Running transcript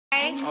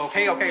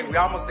Okay. Okay, we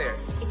almost there.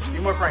 A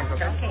few more frames,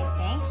 okay? Okay,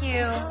 thank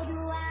you.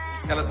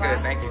 That looks good,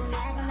 thank you.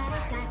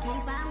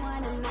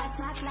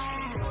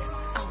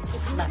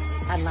 Oh, love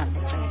this. I love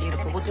this. It's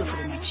beautiful. We'll do it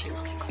for the next shoot.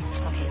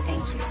 Okay,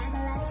 thank you.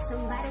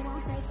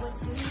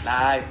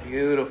 Nice,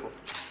 beautiful.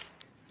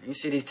 You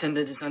see these 10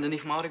 digits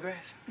underneath my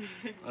autograph? Well,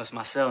 that's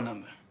my cell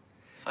number.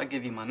 If I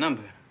give you my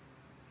number,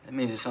 that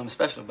means there's something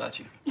special about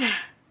you.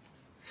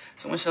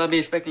 So when shall I be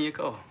expecting your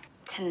call?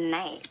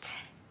 Tonight.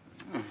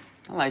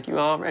 I like you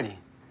already.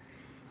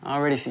 I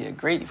already see a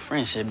great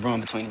friendship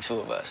brewing between the two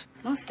of us.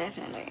 Most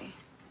definitely.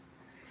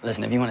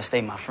 Listen, if you want to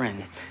stay my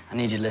friend, I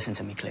need you to listen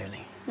to me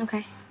clearly.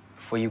 Okay.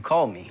 Before you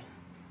call me,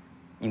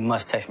 you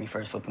must text me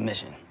first for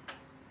permission.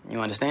 You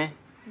understand?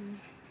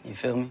 You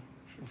feel me?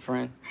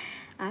 Friend?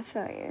 I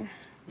feel you.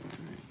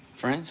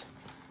 Friends?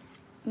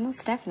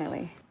 Most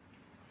definitely.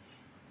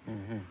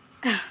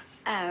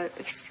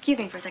 Excuse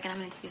me for a second. I'm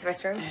gonna use the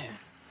restroom.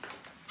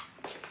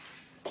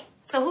 Yeah.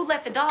 So who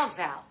let the dogs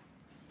out?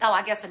 Oh,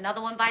 I guess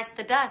another one bites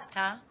the dust,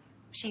 huh?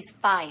 She's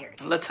fired.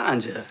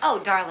 Latanja. Oh,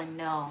 darling,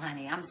 no,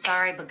 honey. I'm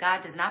sorry, but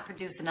God does not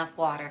produce enough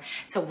water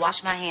to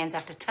wash my hands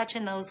after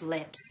touching those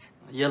lips.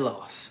 You're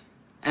lost.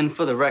 And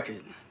for the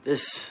record,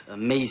 this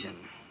amazing,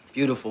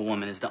 beautiful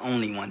woman is the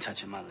only one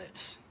touching my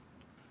lips.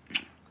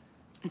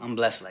 I'm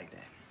blessed like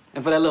that.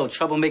 And for that little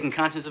troublemaking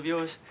conscience of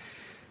yours,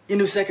 your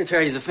new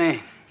secretary is a fan.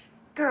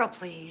 Girl,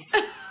 please.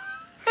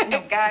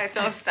 No, guys,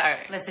 I'm sorry.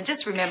 Listen,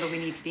 just remember we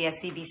need to be at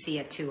CBC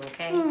at 2,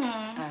 okay? All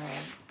right.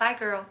 Bye,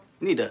 girl.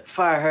 You need to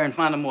fire her and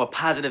find a more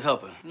positive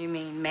helper. You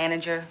mean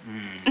manager?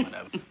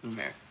 Whatever. I'm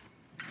here.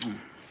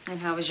 And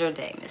how was your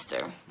day,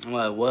 mister?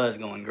 Well, it was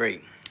going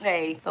great.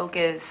 Hey,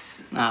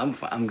 focus. Nah, I'm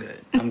fine. I'm good.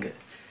 I'm good.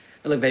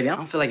 But look, baby, I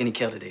don't feel like any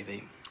kill today,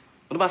 baby.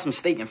 What about some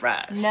steak and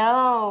fries?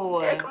 No.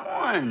 Yeah, come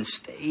on,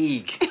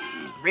 steak.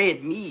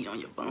 Red meat on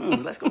your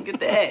bones. Let's go get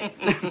that.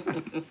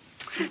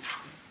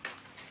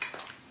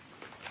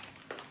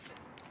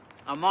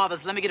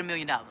 Marvis, let me get $1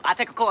 million. I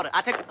take a quarter.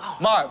 Oh.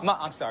 Mark,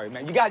 I'm sorry,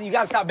 man. You got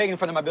to stop begging in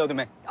front of my building,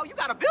 man. Oh, you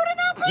got a building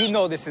now, Pete? You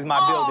know this is my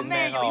building,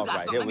 man. Yo, you got All right,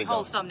 something. here Let me we go.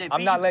 hold something in, I'm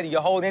Pete. not letting you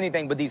hold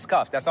anything but these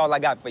cuffs. That's all I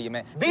got for you,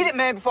 man. Beat it,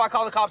 man, before I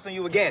call the cops on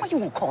you again. Why you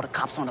won't call the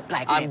cops on a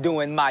black man? I'm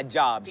doing my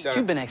job, sir.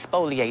 You've been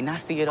exfoliating. I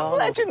see it all. I'm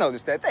glad you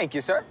noticed that. Thank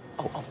you, sir.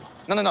 Oh.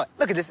 No.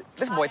 Look at this.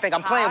 This boy think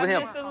I'm playing with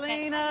him. Miss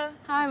Selena.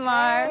 Hi,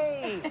 Mark.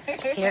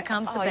 Hey. Here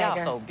comes the Oh, y'all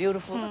beggar. so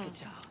beautiful. Look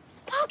at y'all.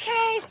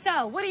 Okay,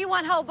 so what do you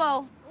want,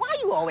 hobo? Why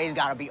you always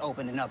gotta be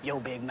opening up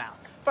your big mouth?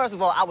 First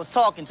of all, I was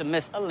talking to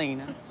Miss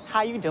Alina.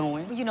 How you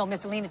doing? Well, you know,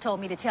 Miss Alina told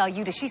me to tell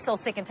you that she's so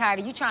sick and tired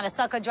of you trying to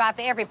suck her dry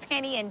for every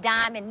penny and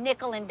dime and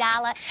nickel and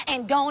dollar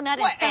and donut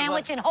and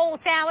sandwich and whole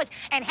sandwich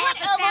and half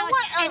a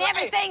sandwich and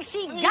everything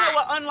she got. You know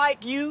what?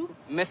 Unlike you,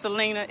 Miss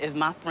Alina is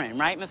my friend,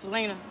 right, Miss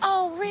Alina?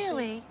 Oh,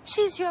 really?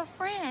 She's your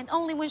friend,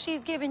 only when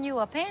she's giving you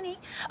a penny.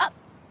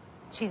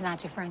 She's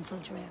not your friend, so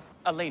drift.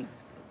 Alina,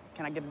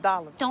 can I get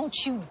 $1? Don't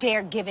you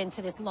dare give in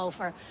to this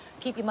loafer.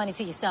 Keep your money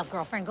to yourself,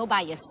 girlfriend. Go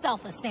buy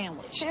yourself a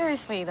sandwich.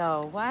 Seriously,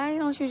 though, why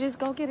don't you just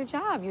go get a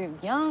job? You're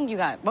young, you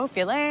got both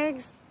your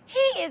legs. He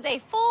is a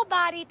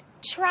full-bodied,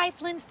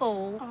 trifling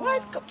fool.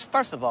 What?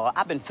 First of all,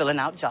 I've been filling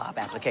out job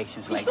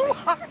applications lately. You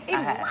are a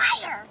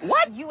liar.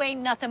 What? You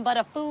ain't nothing but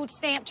a food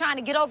stamp trying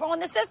to get over on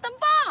the system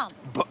bum.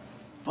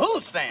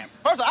 Food stamps?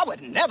 First of all, I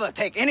would never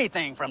take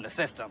anything from the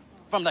system.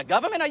 From the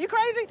government? Are you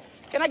crazy?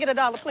 Can I get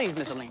 $1, please,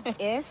 Miss Alina?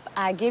 If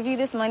I give you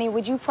this money,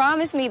 would you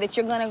promise me that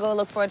you're gonna go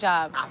look for a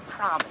job? I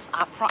promise.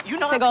 You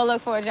know To go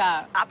look for a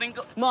job. I've been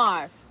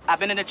Marv. I've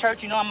been in the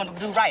church. You know I'm gonna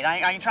do right.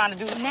 I ain't trying to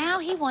do. Now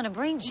he want to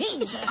bring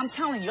Jesus. I'm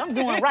telling you, I'm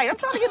doing right. I'm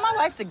trying to get my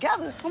life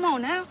together. Come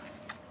on now.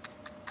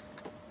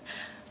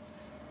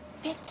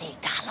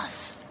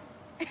 $50.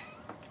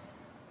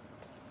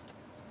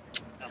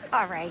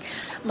 All right.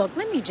 Look,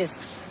 let me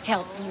just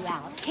help you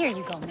out. Here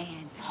you go,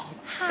 man.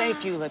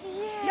 Thank you. Look,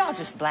 y'all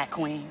just black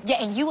queen.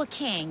 Yeah, and you a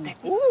king.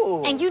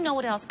 Ooh. And you know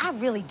what else? I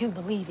really do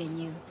believe in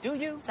you. Do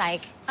you?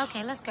 Psych.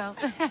 Okay, let's go.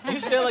 You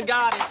still a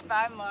goddess.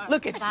 Bye, Marv.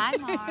 Look at Bye, you.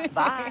 Marv.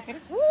 Bye.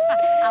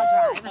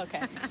 I'll drive.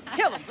 Okay.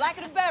 Kill him.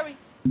 Blacker than berry.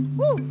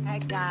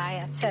 That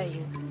guy, I tell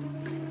you.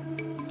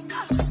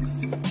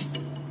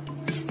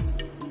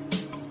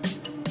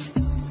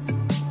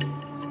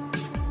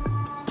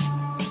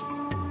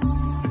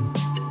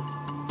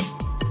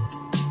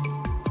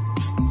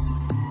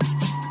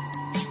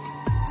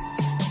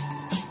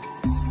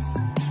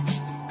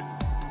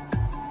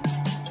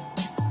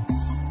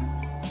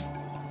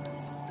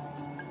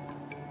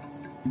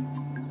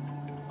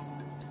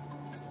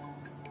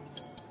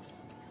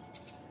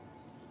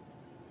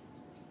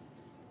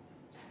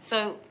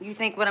 So, you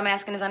think what I'm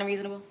asking is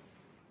unreasonable?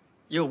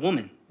 You're a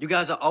woman. You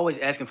guys are always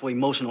asking for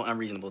emotional,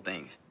 unreasonable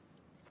things.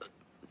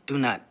 Do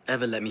not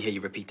ever let me hear you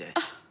repeat that.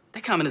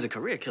 That comment is a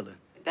career killer.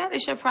 That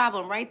is your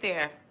problem right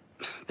there.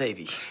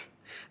 Baby,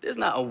 there's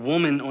not a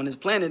woman on this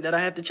planet that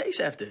I have to chase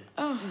after.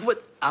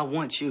 But I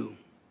want you.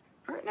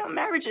 All right, now,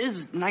 marriage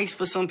is nice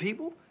for some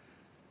people.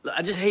 Look,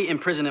 I just hate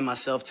imprisoning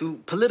myself to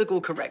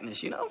political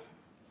correctness, you know?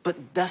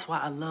 But that's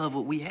why I love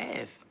what we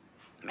have.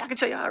 I mean, I can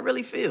tell you how I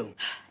really feel.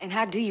 And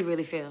how do you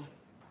really feel?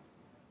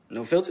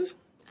 No filters?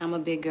 I'm a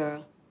big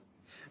girl.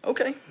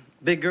 Okay,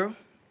 big girl.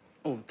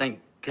 Oh, thank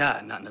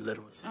God, not in the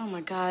literals. Oh,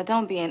 my God,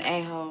 don't be an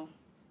a-hole.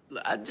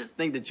 Look, I just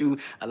think that you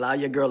allow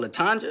your girl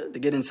Latanja to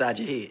get inside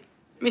your head.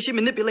 I mean, she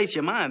manipulates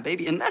your mind,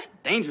 baby, and that's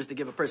dangerous to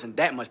give a person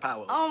that much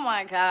power. Oh,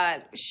 my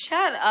God.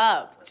 Shut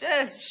up.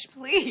 Just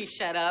please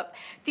shut up.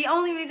 The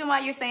only reason why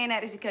you're saying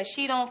that is because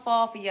she don't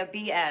fall for your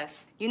BS.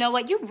 You know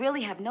what? You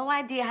really have no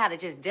idea how to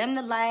just dim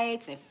the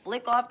lights and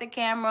flick off the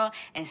camera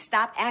and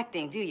stop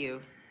acting, do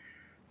you?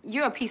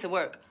 You're a piece of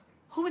work.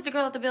 Who was the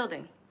girl at the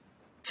building?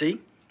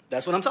 See?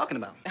 That's what I'm talking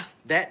about.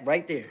 That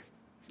right there.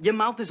 Your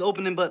mouth is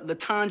opening, but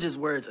Latanja's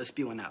words are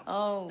spewing out.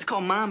 Oh. It's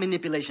called mind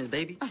manipulations,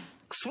 baby. I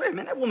swear,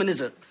 man, that woman is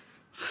a...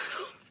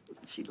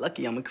 She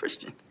lucky I'm a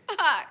Christian.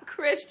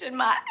 Christian,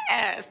 my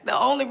ass. The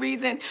only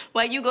reason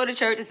why you go to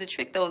church is to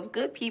trick those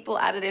good people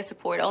out of their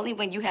support, only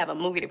when you have a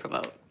movie to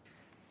promote.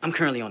 I'm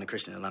currently on the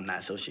Christian Alumni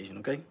Association,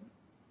 okay?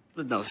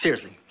 But no,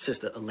 seriously,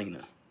 Sister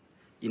Alina.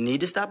 You need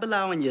to stop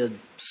allowing your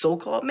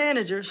so-called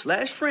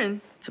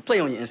manager/friend to play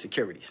on your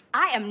insecurities.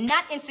 I am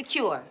not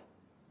insecure.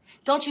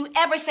 Don't you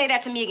ever say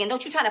that to me again.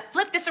 Don't you try to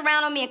flip this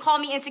around on me and call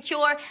me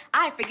insecure.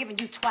 I've forgiven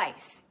you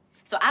twice.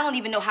 So I don't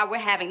even know how we're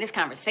having this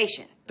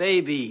conversation.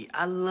 Baby,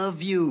 I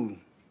love you,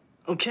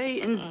 okay?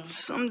 And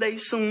someday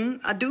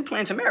soon, I do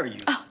plan to marry you.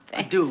 Oh,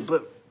 thanks. I do,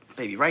 but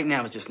baby, right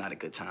now is just not a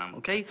good time,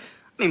 okay?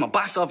 I mean, my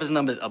box office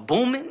numbers are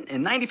booming,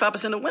 and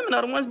 95% of women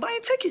are the ones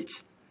buying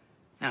tickets.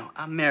 Now,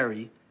 I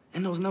marry,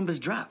 and those numbers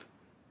drop.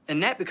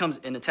 And that becomes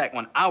an attack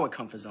on our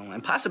comfort zone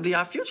and possibly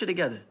our future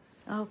together.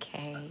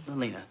 Okay.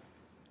 Alina,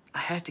 I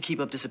have to keep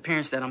up this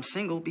appearance that I'm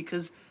single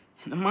because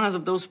in the minds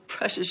of those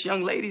precious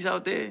young ladies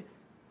out there,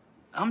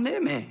 I'm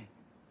their man.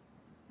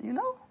 You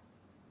know?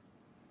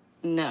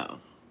 No.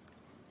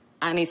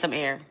 I need some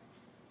air.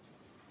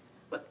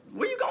 But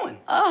where you going?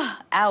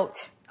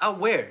 Out. Out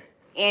where?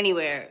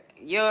 Anywhere.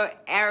 Your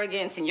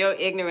arrogance and your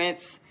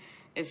ignorance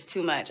is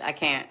too much. I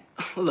can't.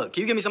 Look,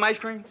 can you give me some ice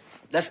cream?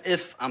 That's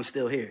if I'm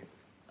still here.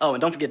 Oh,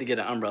 and don't forget to get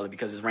an umbrella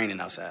because it's raining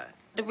outside.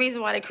 The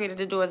reason why they created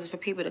the doors is for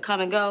people to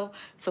come and go.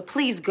 So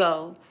please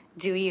go.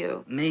 Do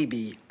you?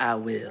 Maybe I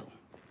will.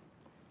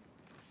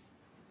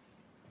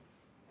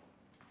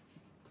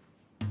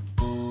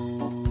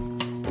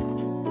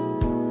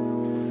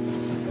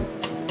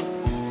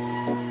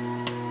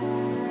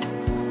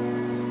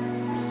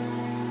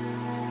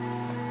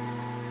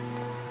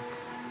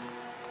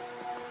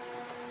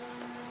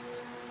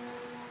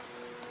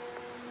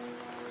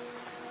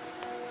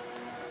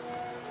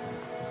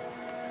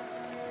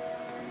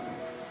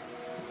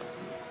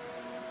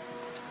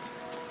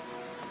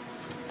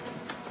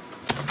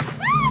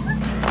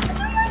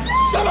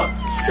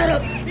 Shut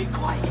up! Be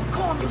quiet and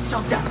calm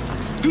yourself down.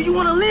 Do you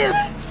want to live?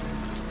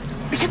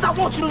 Because I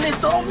want you to live,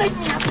 so don't make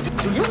me have to.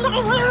 Do you want to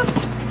live?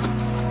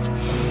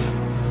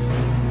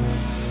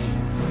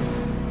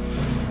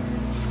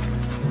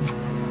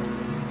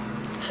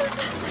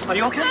 Are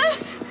you okay?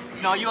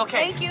 No, are you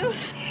okay? Thank you.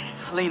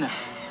 Alina,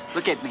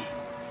 look at me.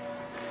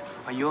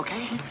 Are you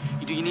okay?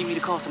 Do you need me to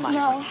call somebody?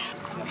 No.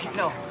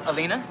 No.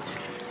 Alina?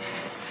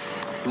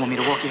 You want me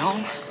to walk you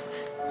home?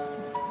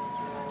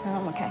 No,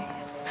 I'm okay.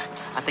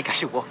 I think I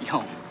should walk you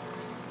home.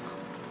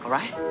 All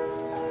right?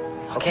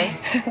 Okay.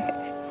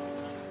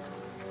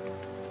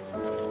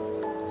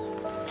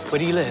 Where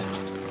do you live?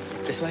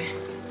 This way?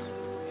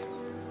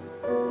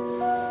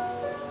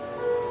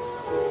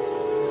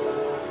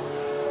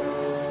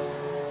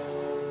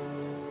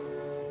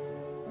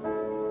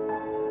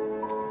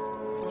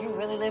 You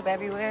really live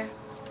everywhere?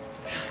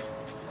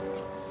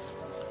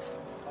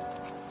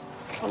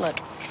 Well, look,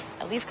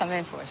 at least come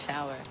in for a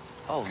shower.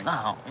 Oh,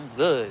 no, I'm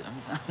good.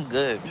 I'm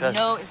good, trust me.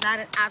 No, it's not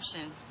an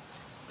option.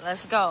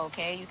 Let's go,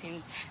 okay? You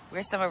can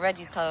wear some of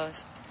Reggie's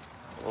clothes.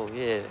 Oh,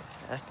 yeah.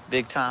 That's the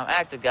big-time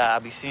actor guy I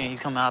be seeing you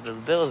come out of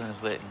the buildings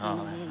with and all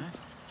that, man.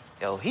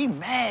 Yo, he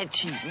mad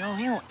cheap, you know?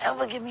 He don't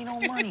ever give me no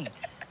money.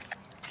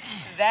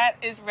 That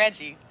is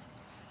Reggie.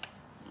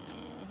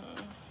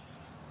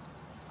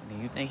 Do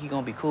you think he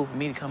gonna be cool for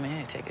me to come in here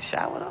and take a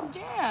shower, though?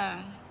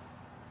 Yeah.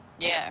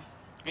 Yeah,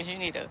 because you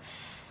need a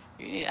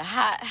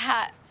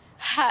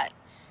hot,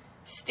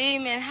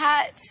 steaming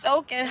hot,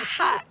 soaking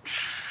hot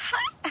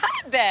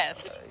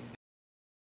bath.